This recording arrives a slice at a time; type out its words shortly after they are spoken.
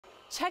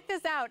Check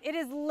this out. It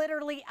is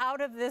literally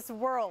out of this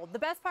world. The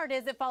best part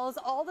is it follows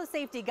all the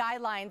safety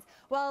guidelines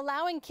while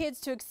allowing kids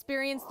to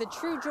experience the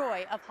true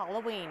joy of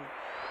Halloween.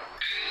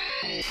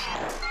 This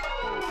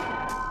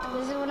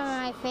is one of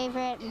my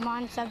favorite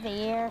months of the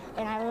year,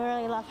 and I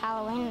really love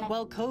Halloween.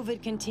 Well,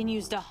 COVID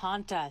continues to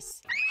haunt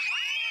us.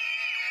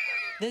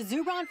 The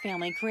Zubron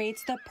family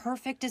creates the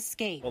perfect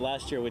escape. Well,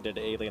 last year we did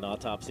an alien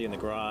autopsy in the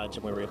garage,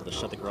 and we were able to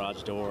shut the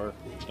garage door,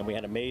 and we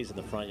had a maze in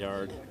the front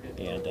yard.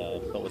 And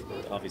but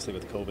obviously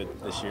with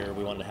COVID this year,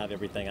 we wanted to have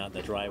everything out in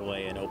the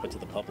driveway and open to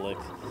the public,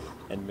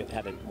 and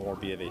have it more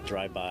be of a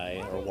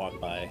drive-by or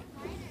walk-by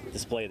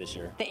display this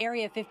year. The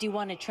Area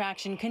 51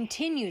 attraction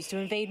continues to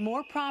invade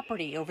more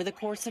property over the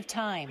course of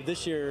time.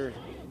 This year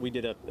we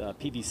did a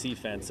PVC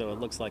fence, so it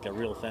looks like a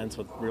real fence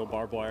with real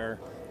barbed wire.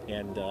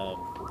 And a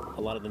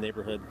lot of the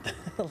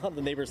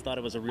neighbors thought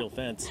it was a real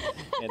fence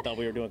and thought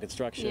we were doing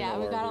construction. Yeah,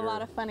 we got a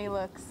lot of funny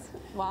looks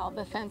while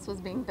the fence was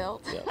being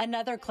built. Yeah.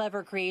 Another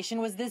clever creation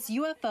was this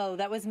UFO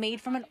that was made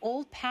from an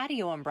old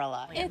patio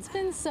umbrella. It's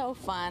been so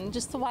fun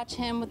just to watch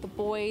him with the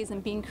boys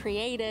and being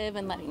creative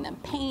and letting them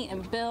paint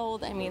and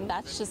build. I mean,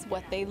 that's just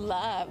what they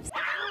love.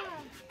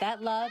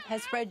 That love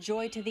has spread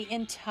joy to the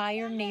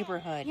entire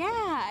neighborhood. Yeah,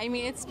 I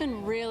mean, it's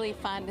been really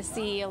fun to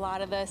see a lot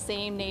of the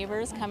same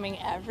neighbors coming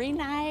every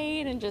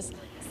night and just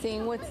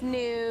seeing what's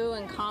new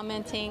and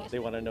commenting. They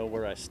want to know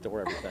where I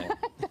store everything.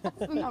 That's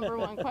the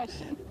 #1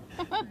 question.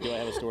 Do I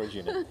have a storage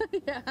unit?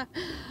 Yeah.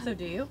 So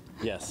do you?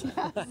 Yes,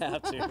 I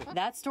have to.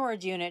 That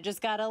storage unit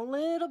just got a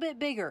little bit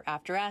bigger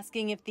after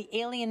asking if the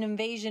alien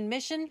invasion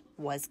mission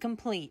was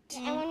complete.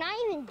 And we're not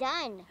even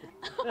done.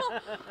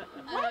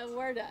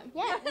 We're done.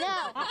 Yeah,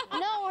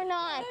 no, we're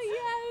not.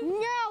 Yes.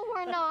 No,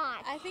 we're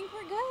not. I think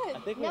we're good. I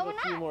think we have a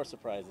few more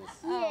surprises.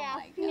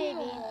 Yeah,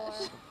 maybe.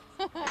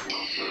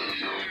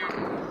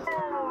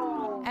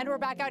 And we're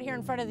back out here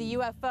in front of the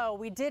UFO.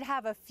 We did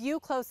have a few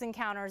close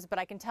encounters, but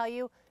I can tell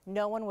you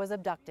no one was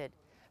abducted.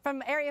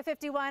 From Area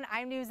 51,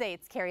 I'm News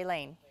 8's Carrie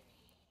Lane.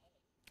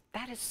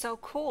 That is so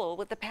cool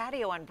with the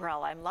patio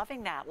umbrella. I'm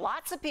loving that.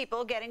 Lots of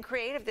people getting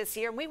creative this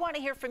year, and we want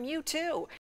to hear from you too.